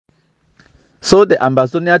So the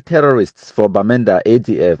Ambazonia terrorists for Bamenda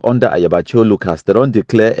ADF under Ayabacho Lucas, they don't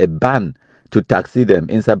declare a ban to taxi them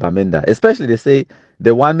inside Bamenda. Especially they say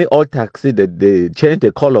they want me all taxi, they change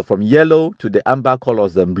the color from yellow to the amber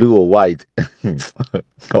colors and blue or white.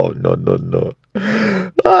 Oh no, no, no.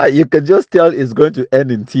 You can just tell it's going to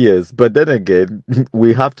end in tears. But then again,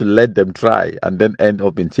 we have to let them try and then end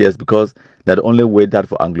up in tears because that only way that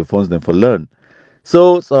for Anglophones then for learn.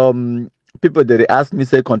 So some people they ask me,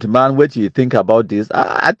 say, Countryman, what do you think about this?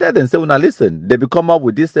 I tell them, say, well, now listen, they will come up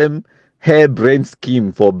with this same harebrained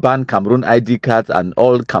scheme for ban Cameroon ID cards and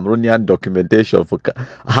all Cameroonian documentation for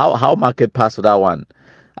how market pass for that one.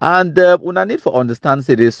 And when I need for understand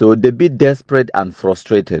say this, so they be desperate and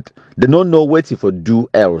frustrated. They don't know what to do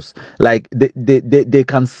else. Like they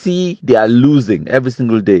can see they are losing every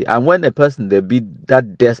single day. And when a person they be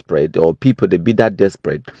that desperate or people they be that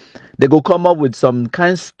desperate, they go come up with some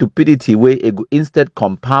kind of stupidity where it go instead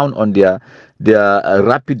compound on their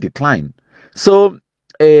rapid decline. So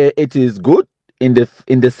it is good in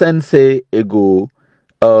the sense say it go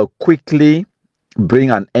quickly bring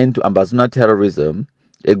an end to Ambazonia terrorism.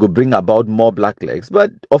 It could bring about more blacklegs,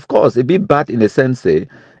 but of course, it be bad in a sense, say,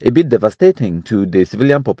 it be devastating to the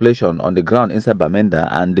civilian population on the ground inside Bamenda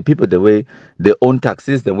and the people the way they own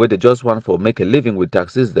taxis, the way they just want for make a living with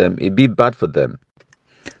taxis, them it be bad for them.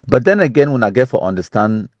 But then again, when I get for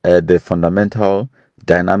understand the fundamental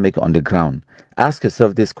dynamic on the ground, ask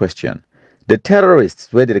yourself this question: the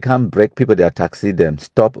terrorists where they can break people, they are taxi them,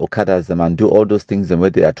 stop Okadas them, and do all those things, and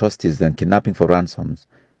where they atrocities and kidnapping for ransoms,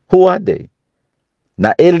 who are they?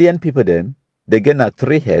 Now, alien people, them, they get now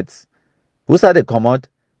three heads. Who's are they come out?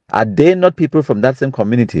 Are they not people from that same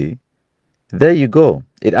community? There you go.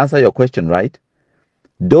 It answers your question, right?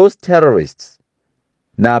 Those terrorists,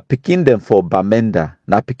 now picking them for Bamenda.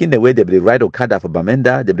 Now picking the way they will ride Okada for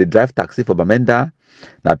Bamenda. They will drive taxi for Bamenda.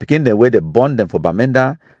 Now picking the way they bond them for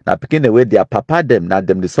Bamenda. Now picking the way they are papa them. Now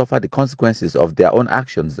them they suffer the consequences of their own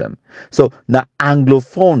actions them. So now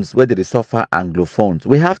Anglophones, where they suffer Anglophones.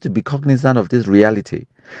 We have to be cognizant of this reality.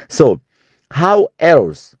 So how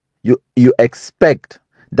else you expect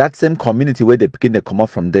that same community where they begin to come up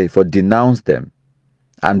from there for denounce them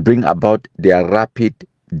and bring about their rapid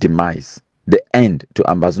demise, the end to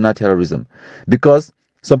Ambazonia terrorism? Because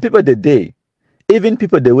some people today, even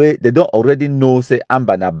people the way they don't already know, say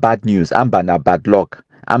Amba na bad news, Amba na bad luck,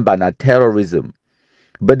 Amba na terrorism.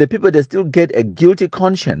 But the people they still get a guilty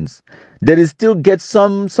conscience. They still get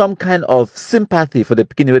some kind of sympathy for the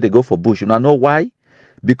beginning where they go for bush. You know why?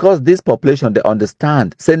 Because this population they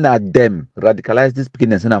understand, say not them radicalize this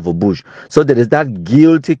beginning and send for bush. So there is that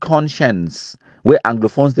guilty conscience where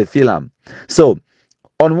Anglophones they feel them. So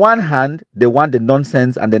on one hand, they want the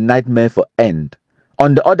nonsense and the nightmare for end.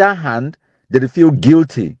 On the other hand, they feel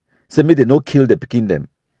guilty. So maybe they no kill the Pekin them.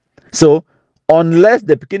 So unless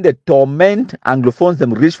the Pekin they torment Anglophones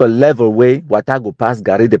them reach for level way, what I go past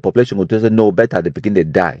Gary, the population will just know better the Pekin they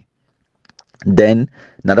die. Then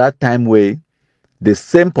now that time way, the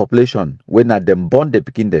same population, when not them born the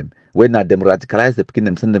Pekin them, when not them radicalize the Pekin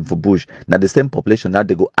them, send them for bush, now the same population now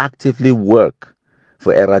they go actively work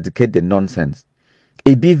for eradicate the nonsense.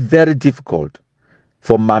 It be very difficult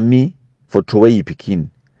for mommy for Troy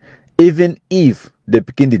Pekin, even if they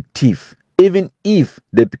begin the thief, even if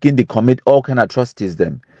they begin to commit all kind of atrocities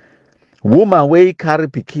them. Woman wey carry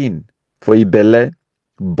Pekin for Ibele,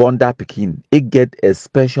 bonda Pekin, it get a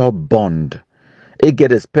special bond. It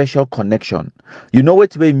get a special connection. You know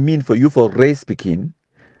what it mean for you for race Pekin?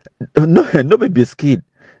 No be biscuit.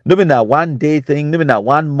 No be a 1 day thing, no be a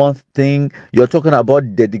 1 month thing. You're talking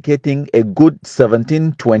about dedicating a good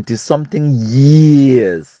 17, 20 something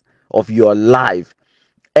years of your life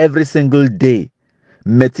every single day,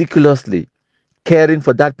 meticulously caring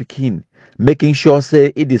for that Pekin, making sure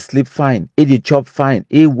say it is sleep fine, it is chop fine,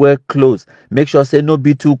 it wear clothes, make sure say no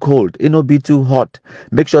be too cold, it no be too hot,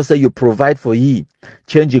 make sure say you provide for ye,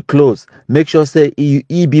 change your clothes, make sure say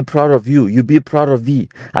he be proud of you, you be proud of ye,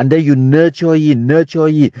 and then you nurture ye.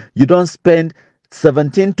 You don't spend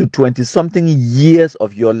 17 to 20 something years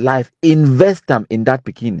of your life, invest them in that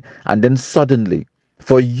Pekin, and then suddenly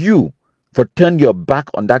for you for turn your back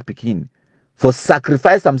on that Pekin, for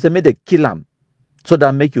sacrifice them, say may they kill them, so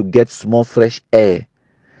that make you get small fresh air.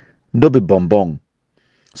 No be bonbon.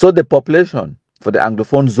 So the population for the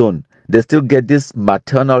Anglophone zone, they still get this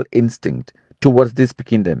maternal instinct towards this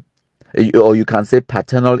Pekin them. Or you can say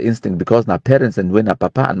paternal instinct, because now parents and when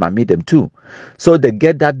papa and mommy them too. So they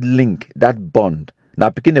get that link, that bond.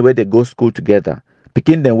 Now Pekin the way they go school together,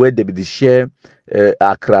 Picking them where they be the share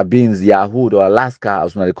Accra Beans, Yahoo or Alaska,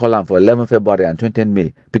 as they call them, for 11 February and 20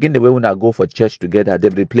 May. Picking the way when I go for church together, they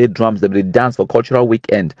will play drums, they will dance for cultural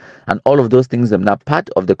weekend, and all of those things them now part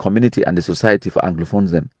of the community and the society for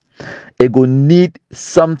Anglophones them. It go need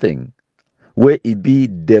something where it be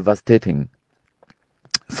devastating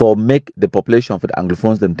for make the population for the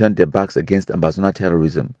Anglophones them turn their backs against Ambazona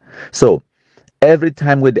terrorism. So every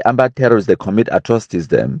time where the Amba terrorists they commit atrocities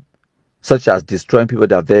them, such as destroying people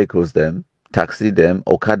that vehicles them, taxi them,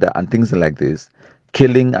 Okada and things like this,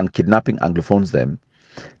 killing and kidnapping Anglophones them,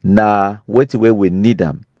 now wait where we need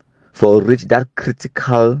them for reach that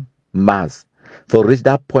critical mass, for reach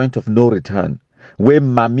that point of no return, where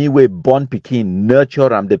mommy we born Pekin,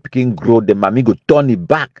 nurture and the Pekin grow, the mommy go turn it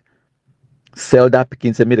back, sell that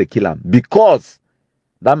Pekin, say me the kill him, because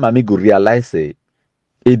that mommy go realize say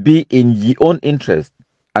it be in your own interest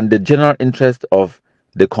and the general interest of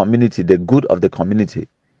the community, the good of the community.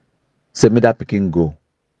 Say me that Pekin go.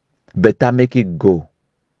 Better make it go.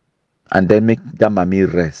 And then make that mommy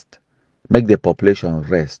rest. Make the population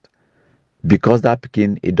rest. Because that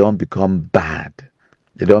Pekin, it don't become bad.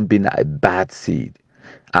 It don't be a bad seed.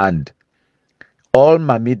 And all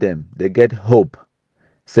mommy them, they get hope.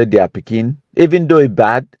 Say they are Pekin. Even though it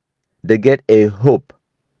bad, they get a hope.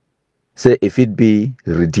 Say if it be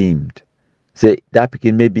redeemed. Say that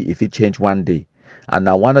Pekin maybe if it change one day. And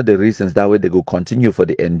now one of the reasons that way they go continue for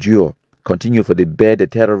the endure, continue for the bear the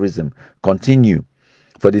terrorism, continue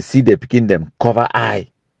for the see the Pekin them cover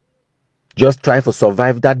eye. Just try for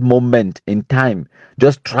survive that moment in time.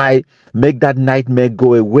 Just try make that nightmare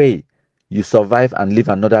go away. You survive and live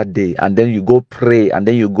another day, and then you go pray, and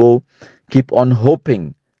then you go keep on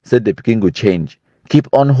hoping. Say the Pekin go change. Keep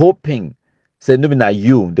on hoping. Say no be na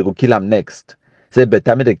you, they go kill him next. Say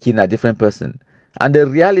better me the kill a different person. And the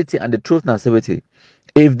reality and the truth now say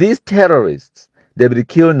if these terrorists they will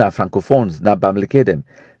kill na francophones, na bamlike them,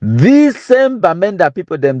 these same Bamenda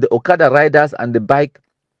people them, the Okada riders and the bike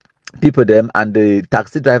people them and the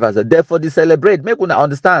taxi drivers are there for the celebrate. Make una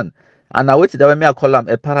understand. And I wait that way I call them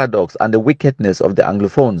a paradox and the wickedness of the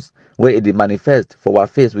Anglophones where it manifest for our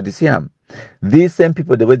face with the Siam. These same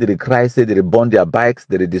people, the way they cry, say they burn their bikes,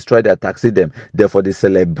 they destroy their taxi them, therefore they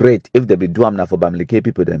celebrate if they be do am na for Bamlike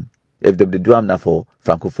people them. If they do am na for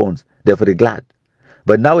francophones, therefore they glad.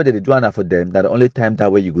 But now when they do am na for them, that the only time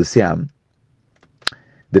that way you go see them,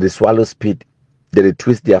 they swallow spit, they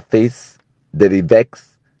twist their face, they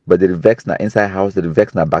vex, but they vex na inside house, they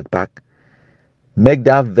vex na backpack. Make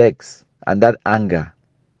that vex and that anger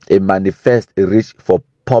a manifest, a reach for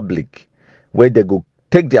public, where they go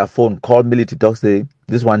take their phone, call military, talk, say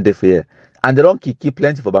this one day for here, and they don't keep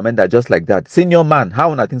plenty for Bamenda just like that. Senior man,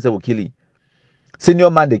 how una think say will kill you? Senior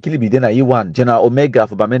man they kill be then na E1, General Omega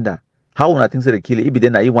for Bamenda. How una think say they kill it? It be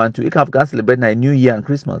then na E1 too. You can celebrate na New Year and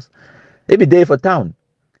Christmas. It be day for town.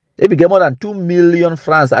 It be get more than 2 million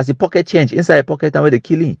francs as a pocket change inside a pocket and where they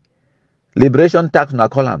killing. Liberation tax na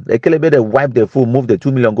call them. They kill it, they wipe their food, move the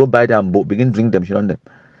 2 million, go buy them, begin drink them, shit on them.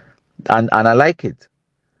 And I like it.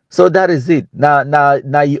 So that is it. Now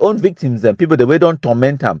your own victims, them people the way don't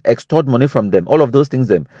torment them, extort money from them, all of those things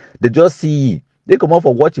them. They just see. They come out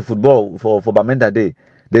for watching football for Bamenda Day.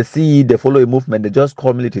 They see, they follow a movement, they just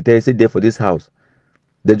call military, they say there for this house.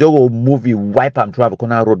 They just go movie, wipe and travel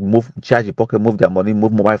corner road, move, charge your pocket, move their money,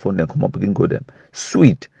 move mobile phone, then come up again, go them.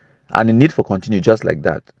 Sweet. And the need for continue just like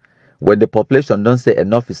that. When the population don't say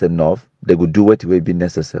enough is enough, they will do what will be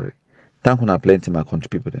necessary. Thank you, plenty my country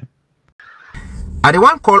people then. I the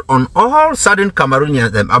one call on all southern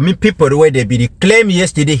Cameroonians, them. I mean people the way they be claim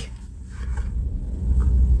yesterday.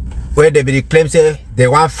 Where they be claim say they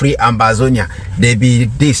want free Ambazonia. They be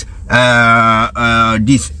this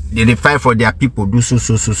this they fight for their people, do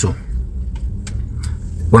so.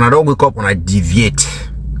 When I don't wake up, when I deviate,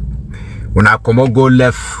 when I come out, go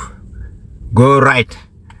left, go right.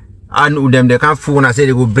 And with them, they can't fool. When I say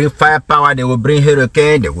they will bring firepower, they will bring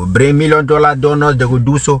hurricane, they will bring $1 million donors, they will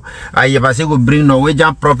do so. I ever say will bring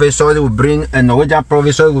Norwegian professors, they will bring a Norwegian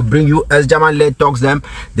professor, they will bring US German led talks them.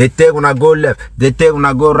 They take when I go left, they take when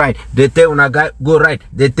I go right, they take when I go right,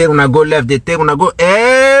 they take when I go left, they take when I go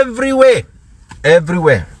everywhere.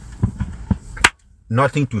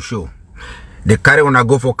 Nothing to show. They carry when I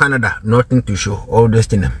go for Canada, nothing to show. All this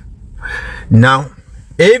thing. Now,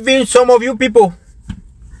 even some of you people,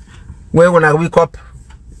 when I wake up,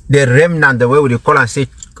 the remnant, the way we call and say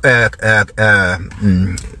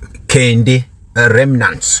Kende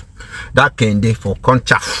remnants. That Kende for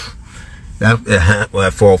conchaf.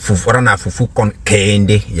 For Fufurana Fufu con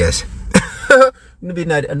Kende, yes.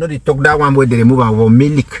 I know they talk that one where they remove our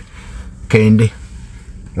milk Kende.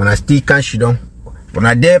 When I still can't she don't. When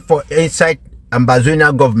I there for inside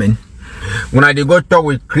Ambazonia government, when they go talk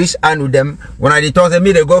with Chris and with them, when they talk them,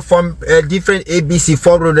 they go from different ABC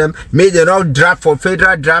for them, may they not draft for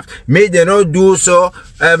federal draft, may they not do so,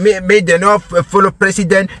 may they not follow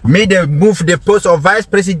president, may they move the post of vice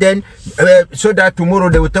president, so that tomorrow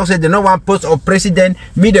they will talk say they don't want post of president,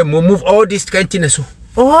 may they move all these kind of things. So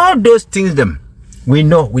all those things them we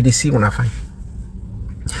know we see when I find.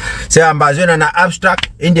 Say Ambazonia na abstract,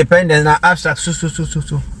 independence na abstract,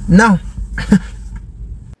 so. Now.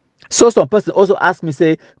 So some person also ask me,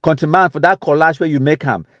 say, countryman, for that collage where you make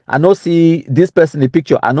him, I no see this person in the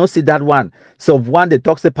picture, I no see that one. So one they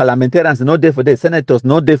talk say parliamentarians no day for day, senators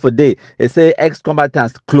no day for day, they say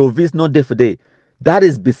ex-combatants, Clovis no day for day. That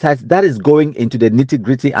is besides, that is going into the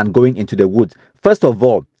nitty-gritty and going into the woods. First of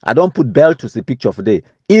all, I don't put Bell to the picture for day.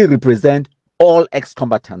 He represent all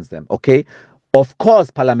ex-combatants them, okay? Of course,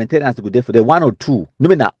 parliamentarians go there for the 1 or 2. No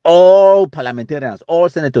mean all parliamentarians, all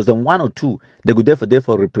senators, and 1 or 2, they go there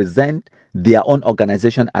for represent their own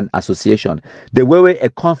organization and association. The way a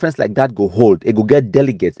conference like that go hold, it go get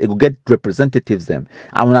delegates, it go get representatives them.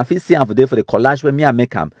 And when I feel see for the collage where me I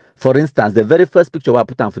make them, for instance, the very first picture I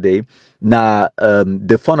put on for the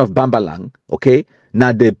the font of Bambalang, okay,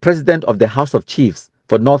 now the president of the House of Chiefs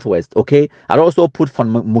for Northwest, okay. I also put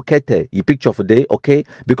from Mukete, you picture for day, okay,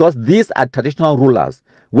 because these are traditional rulers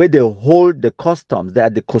where they hold the customs. They are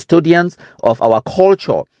the custodians of our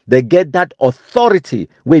culture. They get that authority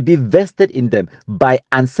will be vested in them by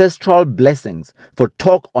ancestral blessings for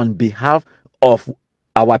talk on behalf of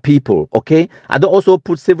our people, okay. I don't also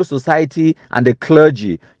put civil society and the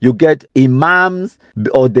clergy. You get imams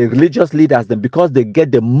or the religious leaders then, because they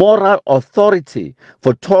get the moral authority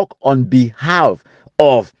for talk on behalf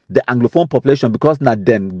of the Anglophone population, because not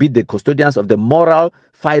them be the custodians of the moral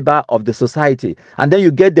fiber of the society. And then you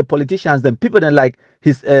get the politicians, then people then like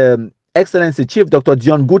His Excellency Chief Dr.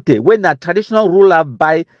 John Gute, when a traditional ruler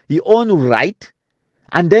by his own right.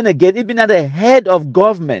 And then again, even at the head of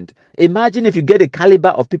government, imagine if you get a caliber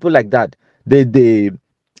of people like that. The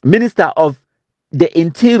Minister of the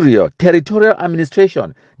Interior, Territorial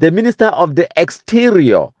Administration, the Minister of the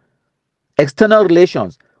Exterior, External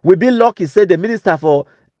Relations. We be lucky, say the Minister for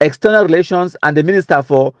External Relations and the Minister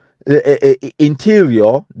for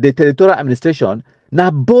Interior, the Territorial Administration, now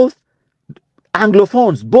both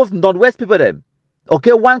Anglophones, both Northwest people them.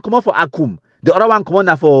 Okay, one come out for Akum, the other one come on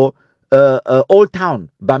now for Old Town,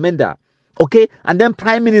 Bamenda. Okay, and then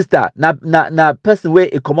Prime Minister, na person where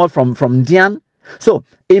it come out from Dian. So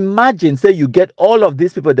imagine, say you get all of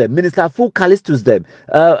these people there, Minister Fu Callistus them,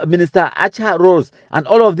 Minister Acha Rose, and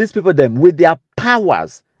all of these people them with their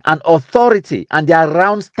powers and authority and their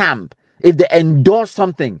round stamp. If they endorse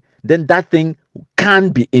something, then that thing can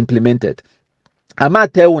be implemented. I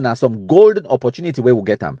might tell you now some golden opportunity where we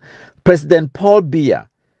get them. President Paul Biya,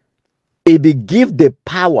 if he give the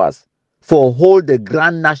powers for hold the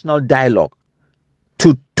grand national dialogue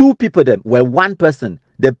to 2 people them, well, one person,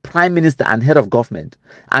 the prime minister and head of government,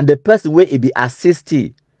 and the person where he be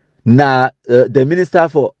assistee, now the minister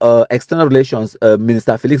for external relations,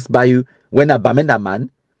 Minister Felix Bayu, when a Bamenda man,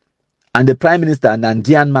 and the prime minister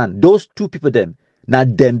Nandian man, those 2 people them, now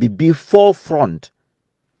them be forefront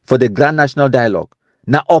for the grand national dialogue.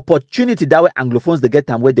 Now opportunity that way Anglophones they get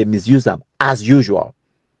them where they misuse them as usual.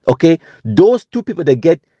 Okay, those 2 people they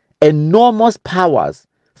get enormous powers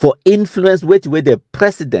for influence where the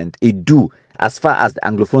president it do as far as the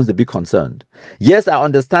Anglophones they be concerned. Yes, I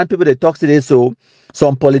understand people they talk today, so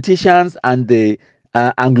some politicians and the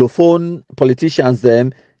Anglophone politicians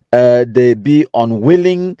them they be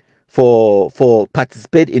unwilling for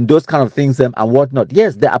participate in those kind of things and whatnot.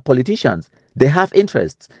 Yes, they are politicians. They have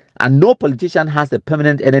interests. And no politician has a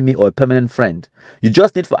permanent enemy or a permanent friend. You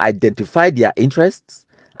just need to identify their interests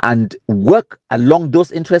and work along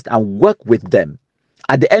those interests and work with them.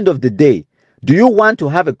 At the end of the day, do you want to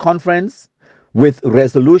have a conference with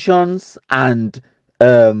resolutions and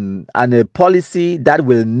a policy that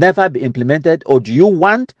will never be implemented, or do you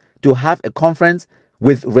want to have a conference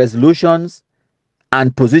with resolutions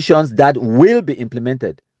and positions that will be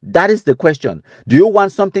implemented? That is the question. Do you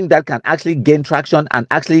want something that can actually gain traction and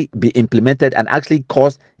actually be implemented and actually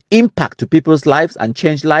cause impact to people's lives and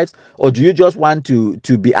change lives, or do you just want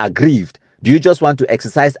to be aggrieved? Do you just want to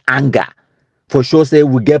exercise anger for sure? Say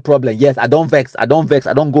we get problem. Yes, I don't vex, I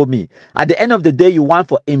don't go me. At the end of the day, you want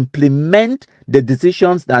to implement the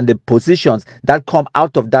decisions and the positions that come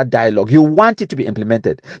out of that dialogue. You want it to be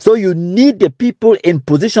implemented. So you need the people in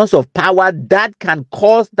positions of power that can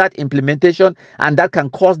cause that implementation and that can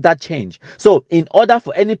cause that change. So in order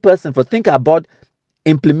for any person to think about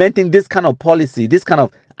implementing this kind of policy, this kind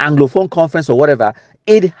of Anglophone conference or whatever,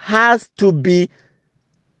 it has to be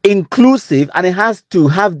inclusive, and it has to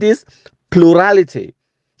have this plurality.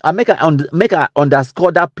 I make a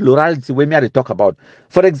underscore that plurality when we talk about.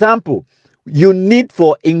 For example, you need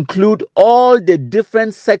for include all the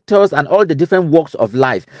different sectors and all the different walks of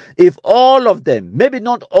life. If all of them, maybe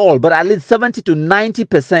not all, but at least 70 to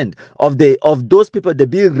 90% of those people they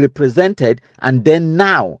be represented, and then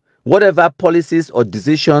now whatever policies or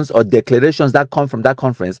decisions or declarations that come from that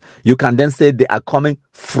conference, you can then say they are coming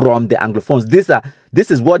from the Anglophones. This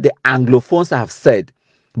is what the Anglophones have said.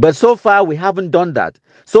 But so far, we haven't done that.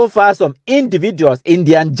 So far, some individuals in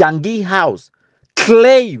the Njangi house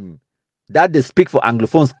claim that they speak for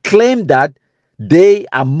Anglophones, claim that they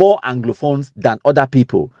are more Anglophones than other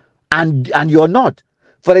people. And you're not.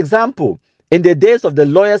 For example, in the days of the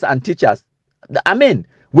lawyers and teachers, I mean,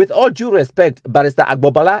 with all due respect, Barrister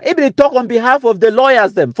Agbobala, if they talk on behalf of the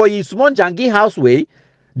lawyers, them for Yisumon Jangi House way,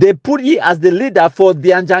 they put you as the leader for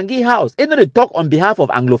the Njangi House. If they talk on behalf of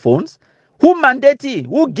Anglophones, who mandate you?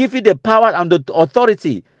 Who give you the power and the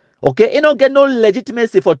authority? Okay, you don't get no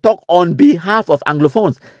legitimacy for talk on behalf of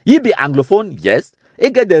Anglophones. You be Anglophone, yes.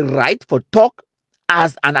 You get the right for talk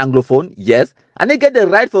as an Anglophone, yes. And he get the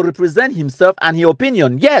right for represent himself and his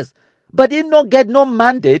opinion, yes. But he don't get no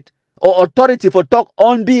mandate or authority for talk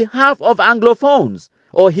on behalf of Anglophones.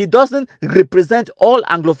 Or he doesn't represent all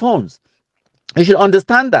Anglophones. You should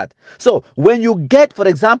understand that. So when you get, for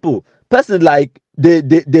example, person like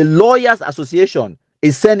the Lawyers Association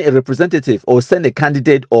is send a representative or send a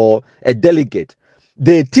candidate or a delegate.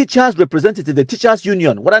 The teachers representative, the teachers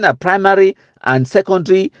union, whether they're primary and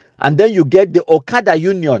secondary, and then you get the Okada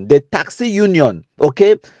union, the taxi union,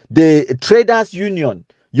 okay, the traders union.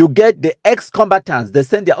 You get the ex-combatants, they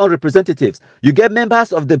send their own representatives. You get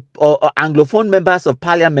members of the Anglophone members of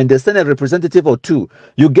parliament, they send a representative or two.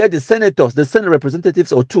 You get the senators, they send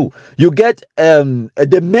representatives or two. You get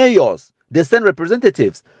the mayors, they send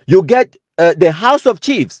representatives. You get the House of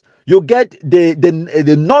Chiefs. You get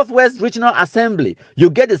the Northwest Regional Assembly. You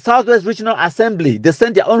get the Southwest Regional Assembly, they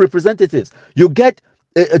send their own representatives. You get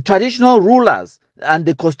traditional rulers and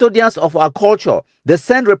the custodians of our culture, they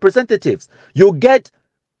send representatives. You get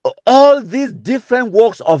all these different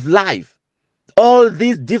walks of life, all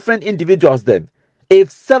these different individuals, them, if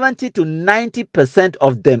 70 to 90%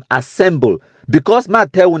 of them assemble, because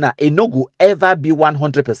Mateuna, it no go ever be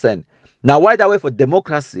 100%. Now, why that way for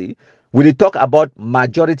democracy, we talk about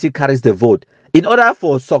majority carries the vote. In order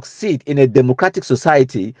for succeed in a democratic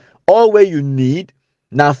society, all where you need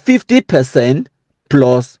now 50%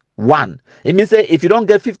 plus one. It means that if you don't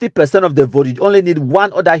get 50% of the vote, you only need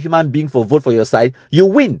one other human being for vote for your side, you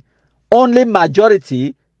win. Only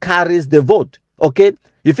majority carries the vote. Okay,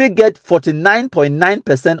 if you get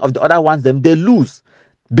 49.9% of the other ones, then they lose,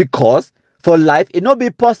 because for life it not be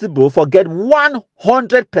possible for get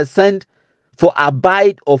 100% for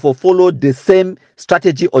abide or for follow the same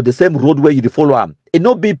strategy or the same roadway you follow them. It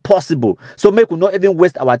not be possible. So make we not even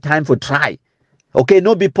waste our time for try. Okay,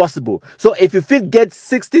 not be possible. So if you feel get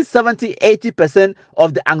 60, 70, 80%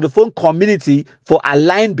 of the Anglophone community for a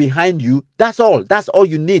line behind you, that's all. That's all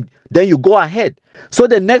you need. Then you go ahead. So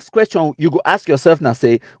the next question you go ask yourself now,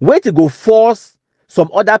 say, where to go force some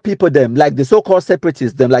other people, them, like the so-called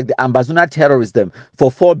separatists, them, like the Ambazona terrorists, them,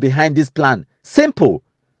 for fall behind this plan? Simple.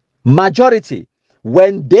 Majority.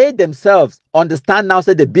 When they themselves understand now,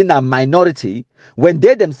 say they've been a minority, when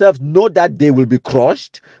they themselves know that they will be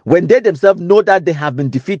crushed, when they themselves know that they have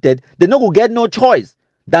been defeated, they no go get no choice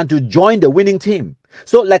than to join the winning team.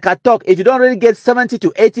 So like I talk, if you don't really get 70 to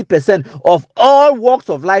 80% of all walks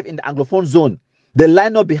of life in the Anglophone zone, they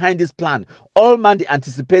line up behind this plan. All man, they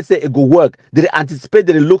anticipate say it go work. They anticipate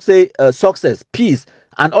that it look say success, peace,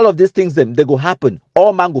 and all of these things them they go happen.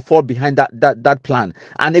 All man go fall behind that plan,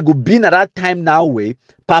 and they go be in at that time now way.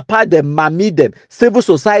 Papa them, mommy them, civil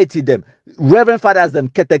society them, reverend fathers them,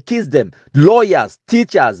 catechists them, lawyers,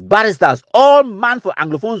 teachers, barristers, all man for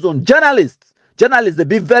Anglophone zone, journalists. Journalists, they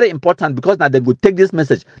be very important, because now they go take this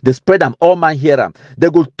message, they spread them, all man hear them. They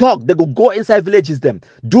go talk, they go inside villages them,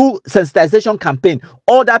 do sensitization campaign.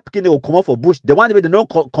 All that they will come out for bush. The one way they don't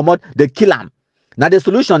come out, they kill them. Now the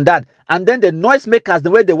solution that, and then the noise makers, the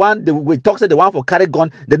way they want, we talk to the one for carry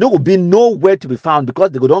gun, they don't will be nowhere to be found, because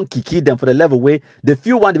they go don't kiki them for the level way. The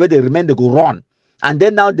few one the way they remain, they go run. And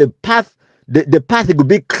then now the path, the path it will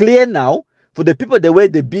be clear now for the people the way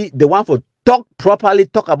they be the one for talk properly,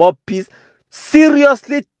 talk about peace,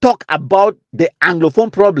 seriously talk about the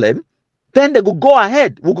Anglophone problem. Then they go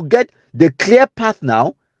ahead. We could get the clear path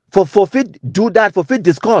now for fit do that, for fit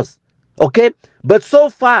discuss. Okay, but so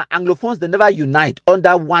far Anglophones they never unite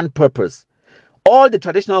under one purpose. all the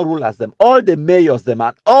traditional rulers them, all the mayors them,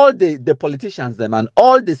 and all the politicians them, and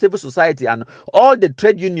all the civil society and all the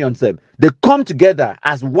trade unions them, they come together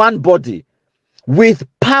as one body with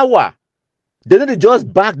power. They didn't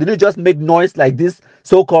just back, they didn't just make noise like this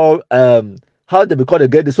so-called how they call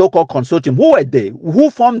again, the so-called consortium. Who are they? Who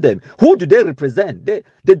formed them? Who do they represent? They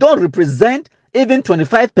don't represent even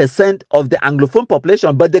 25% of the Anglophone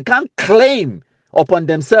population, but they can't claim upon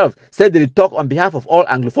themselves, say they talk on behalf of all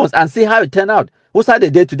Anglophones, and see how it turned out. Whose side they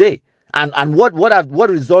did today? And what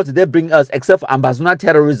results did they bring us except for ambassador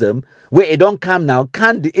terrorism, where it don't come now,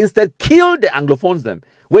 can they instead kill the Anglophones them,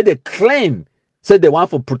 where they claim say they want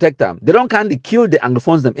to protect them. They don't kind of kill the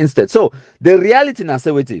Anglophones them instead. So the reality now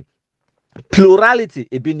say wait, plurality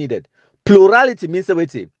it be needed. Plurality means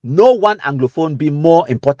wait, no one Anglophone be more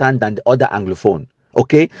important than the other Anglophone.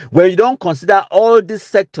 Okay, where you don't consider all these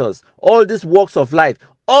sectors, all these walks of life,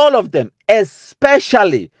 all of them,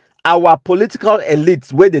 especially our political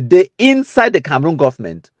elites, where they inside the Cameroon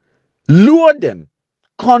government, lure them,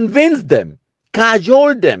 convince them,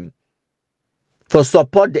 cajole them for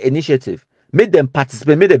support the initiative, make them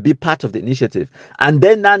participate, make them be part of the initiative, and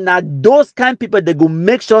then now those kind of people they go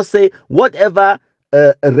make sure say whatever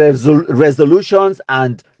resolutions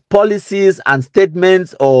and policies and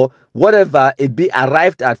statements or whatever it be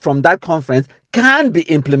arrived at from that conference can be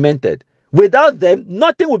implemented. Without them,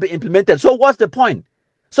 nothing will be implemented. So what's the point?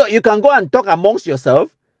 So you can go and talk amongst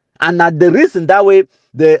yourself, and the reason that way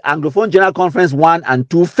the Anglophone General Conference 1 and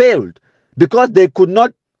 2 failed, because they could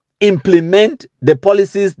not implement the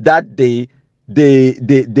policies that they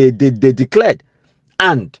declared.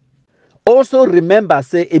 And also remember,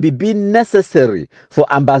 say it will be necessary for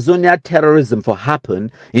Ambazonia terrorism to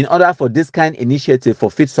happen in order for this kind of initiative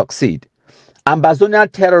for fit succeed. Ambazonia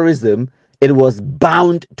terrorism, it was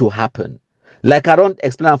bound to happen. Like I don't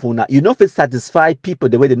explain for now, you know, if it satisfy people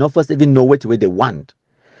the way they not first even know what way they want.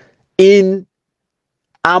 In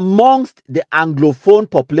amongst the Anglophone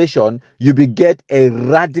population, you will get a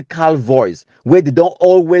radical voice where they don't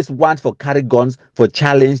always want for carry guns for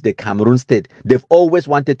challenge the Cameroon state. They've always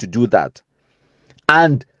wanted to do that.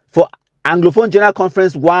 And for Anglophone General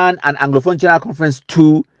Conference 1 and Anglophone General Conference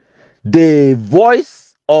 2, the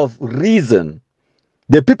voice of reason,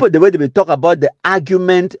 the people, the way they will talk about the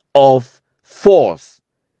argument of force,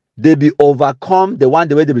 they be overcome the way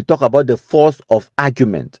they will talk about the force of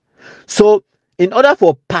argument. So in order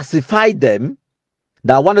for pacify them,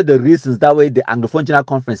 that one of the reasons that way the Anglophone General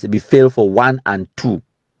Conference will be failed for 1 and 2.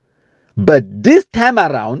 But this time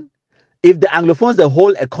around, if the Anglophones they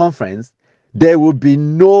hold a conference, there will be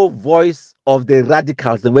no voice of the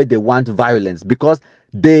radicals the way they want violence, because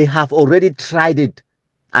they have already tried it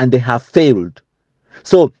and they have failed.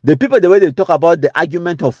 So the people the way they talk about the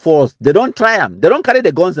argument of force, they don't try them. They don't carry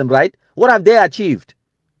the guns them, right? What have they achieved?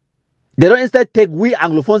 They don't instead take we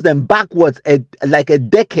Anglophones them backwards like a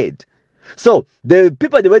decade. So the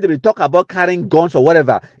people the way they talk about carrying guns or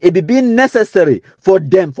whatever, it be being necessary for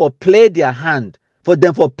them for play their hand, for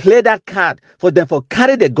them for play that card, for them for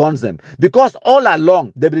carry the guns them. Because all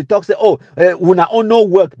along they will talk say, oh, we not no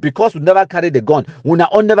work because we never carry the gun. We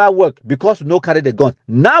not never work because we no carry the guns.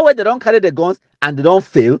 Now when they don't carry the guns and they don't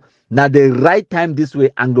fail, now the right time this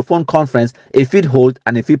way Anglophone conference if it hold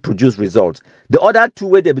and if it produce results. The other two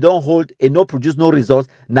way they don't hold and no produce no results.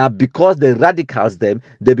 Now because the radicals them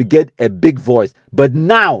they will get a big voice. But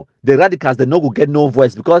now the radicals they no will get no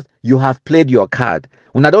voice because you have played your card.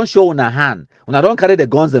 When I don't show on a hand, when I don't carry the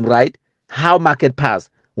guns them right, how market pass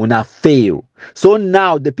when I fail. So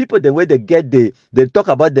now the people the way they get they talk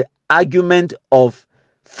about the argument of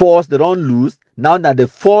force, they don't lose. Now that the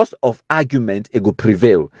force of argument it will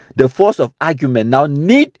prevail. The force of argument now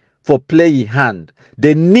need for play hand.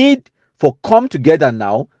 They need for come together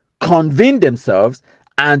now, convene themselves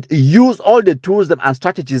and use all the tools and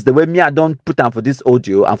strategies the way me I don't put down for this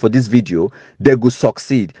audio and for this video, they will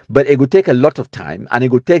succeed. But it will take a lot of time and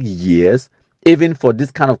it will take years even for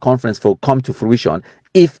this kind of conference for come to fruition,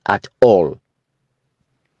 if at all.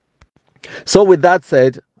 So with that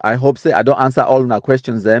said, I hope say I don't answer all my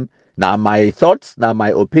questions then. Now my thoughts, now my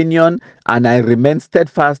opinion, and I remain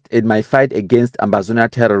steadfast in my fight against Ambazonia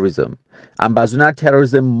terrorism. Ambazonia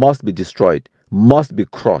terrorism must be destroyed, must be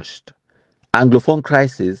crushed. Anglophone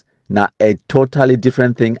crisis, now a totally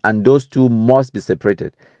different thing, and those two must be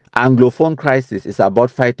separated. Anglophone crisis is about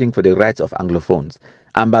fighting for the rights of Anglophones.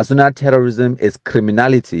 Ambazonia terrorism is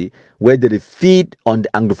criminality where they feed on the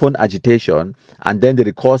Anglophone agitation and then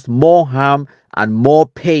they cause more harm and more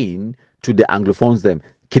pain to the Anglophones them.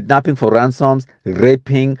 Kidnapping for ransoms,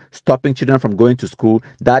 raping, stopping children from going to school,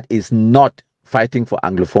 that is not fighting for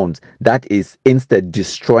Anglophones. That is instead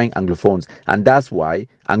destroying Anglophones. And that's why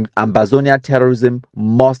Ambazonia terrorism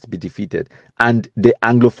must be defeated. And the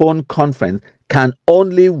Anglophone conference can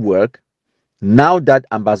only work now that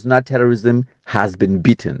Ambazonia terrorism has been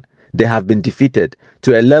beaten. They have been defeated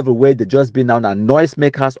to a level where they just be now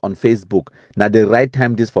noisemakers on Facebook. Now the right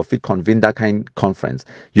time this for fit convene that kind conference.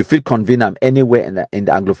 You fit convene them anywhere in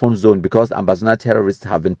the Anglophone zone because Ambazonia terrorists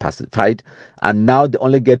have been pacified, and now they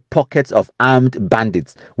only get pockets of armed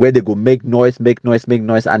bandits where they go make noise,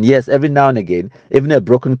 and yes, every now and again, even a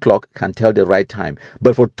broken clock can tell the right time.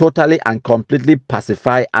 But for totally and completely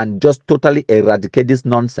pacify and just totally eradicate this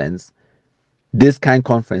nonsense, this kind of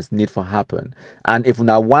conference need for happen. And if we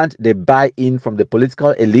now want the buy-in from the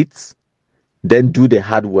political elites, then do the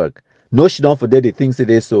hard work. No shit don't forget the things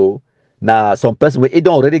they so. Now some person where it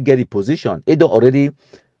don't already get a position, it don't already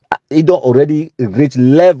reach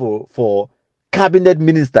level for cabinet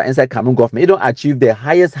minister inside Cameroon government. It don't achieve the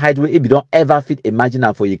highest height where if you don't ever fit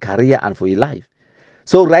imagine for your career and for your life.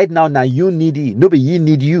 So right now you need it, nobody you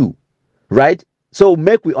need you, right? So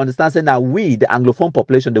make we understand, say now we, the Anglophone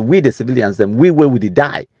population, the civilians, them, we where would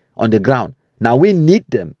die on the ground. Now we need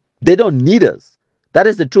them. They don't need us. That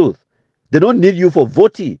is the truth. They don't need you for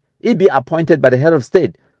voting. It be appointed by the head of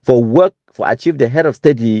state for work, for achieve the head of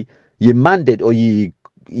state, ye mandate or ye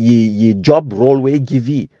job role where he give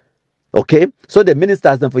ye. Okay? So the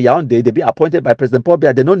ministers then for your own day, they be appointed by President Paul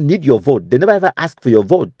Biya. They don't need your vote. They never ever ask for your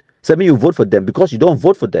vote. So I mean you vote for them because you don't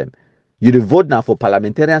vote for them. You need to vote now for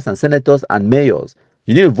parliamentarians and senators and mayors.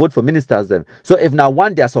 You need to vote for ministers then. So if now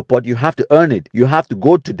want their support, you have to earn it. You have to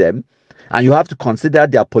go to them and you have to consider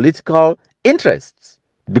their political interests.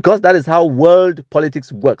 Because that is how world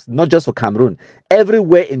politics works, not just for Cameroon.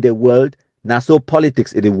 Everywhere in the world, now so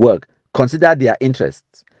politics it work. Consider their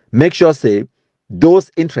interests. Make sure, say,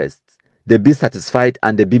 those interests, they be satisfied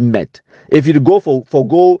and they be met. If you go for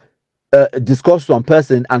discuss one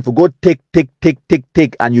person and for go take,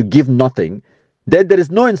 and you give nothing, then there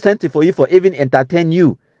is no incentive for you for even entertain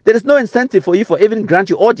you. There is no incentive for you for even grant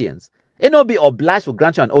you audience. It not be obliged to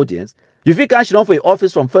grant you an audience. You feel can't run for your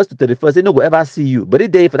office from 1st to 31st, they no go ever see you. But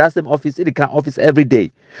it day for that same office, it can office every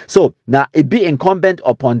day. So now it be incumbent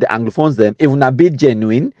upon the Anglophones them, if not be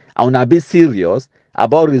genuine, and not be serious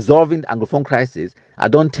about resolving the Anglophone crisis. I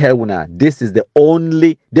don't tell you now, this is the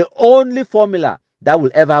only formula that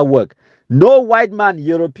will ever work. No white man,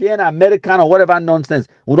 European, American, or whatever nonsense,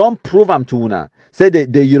 we don't prove them to una. Say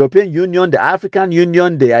the European Union, the African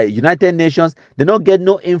Union, the United Nations, they don't get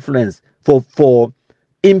no influence for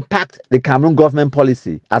impact the Cameroon government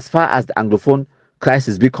policy as far as the Anglophone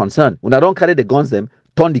crisis be concerned. When I don't carry the guns them,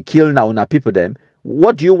 turn the kill now, una people them,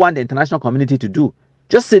 what do you want the international community to do?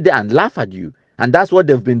 Just sit there and laugh at you. And that's what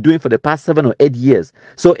they've been doing for the past 7 or 8 years.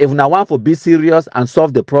 So if now want to be serious and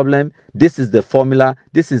solve the problem, this is the formula.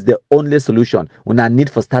 This is the only solution. When I need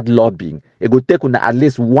for start lobbying, it will take at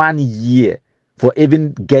least 1 year for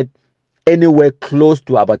even get anywhere close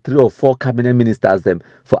to about 3 or 4 cabinet ministers them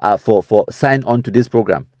for sign on to this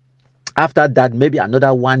program. After that, maybe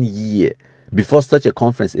another 1 year before such a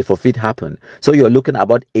conference, if it happen. So you're looking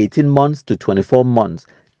about 18 months to 24 months.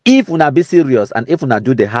 If we not be serious and if we not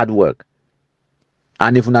do the hard work.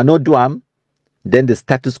 And if we not do them, then the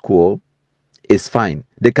status quo is fine.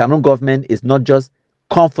 The Cameroon government is not just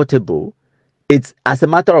comfortable. It's, as a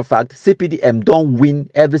matter of fact, CPDM don't win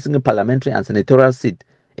every single parliamentary and senatorial seat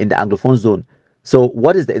in the Anglophone zone. So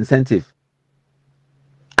what is the incentive?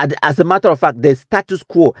 As a matter of fact, the status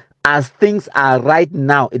quo, as things are right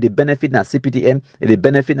now, it benefit na CPDM, it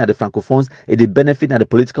benefit na the Francophones, it benefit na the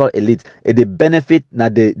political elite, it benefit na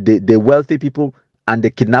the wealthy people and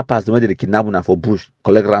the kidnappers, the way they kidnap una for bush,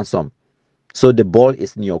 collect ransom. So the ball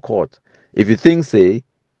is in your court. If you think, say,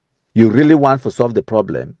 you really want to solve the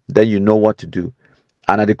problem, then you know what to do.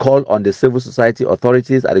 And I call on the civil society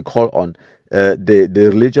authorities, I call on the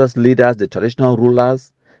religious leaders, the traditional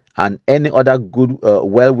rulers, and any other good,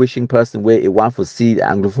 well-wishing person where it wants to see the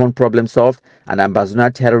Anglophone problem solved and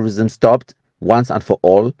Ambazonia terrorism stopped once and for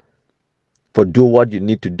all, for do what you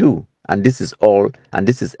need to do. And this is all, and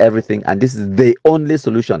this is everything, and this is the only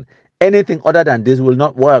solution. Anything other than this will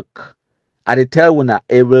not work. I tell you now,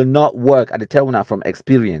 it will not work. I tell you now from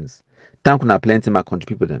experience. Thank you plenty my country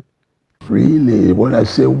people then. Really, when I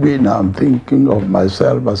say win, I'm thinking of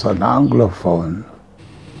myself as an Anglophone.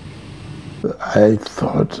 I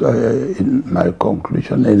thought in my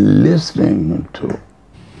conclusion, in listening to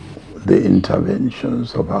the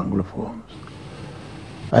interventions of Anglophones,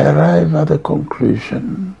 I arrived at the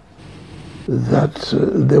conclusion that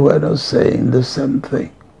they were not saying the same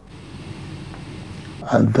thing,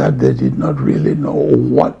 and that they did not really know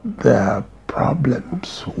what their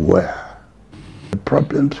problems were. The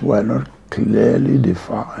problems were not clearly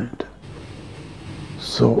defined.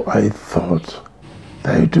 So I thought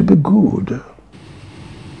that it would be good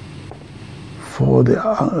for the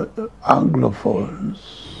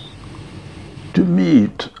Anglophones to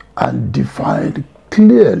meet and define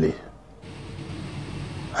clearly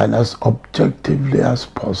and as objectively as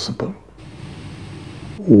possible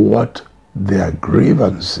what their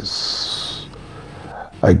grievances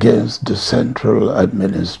against the central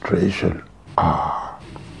administration are.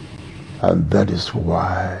 And that is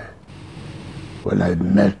why when I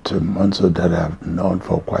met Monzo that I've known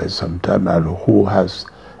for quite some time and who has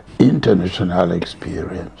international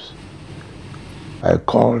experience, I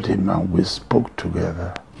called him and we spoke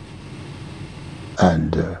together,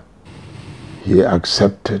 and he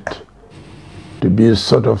accepted to be a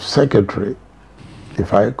sort of secretary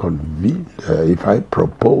if I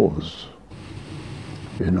propose,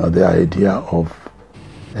 the idea of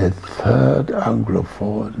a third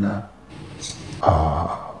Anglophone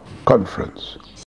conference.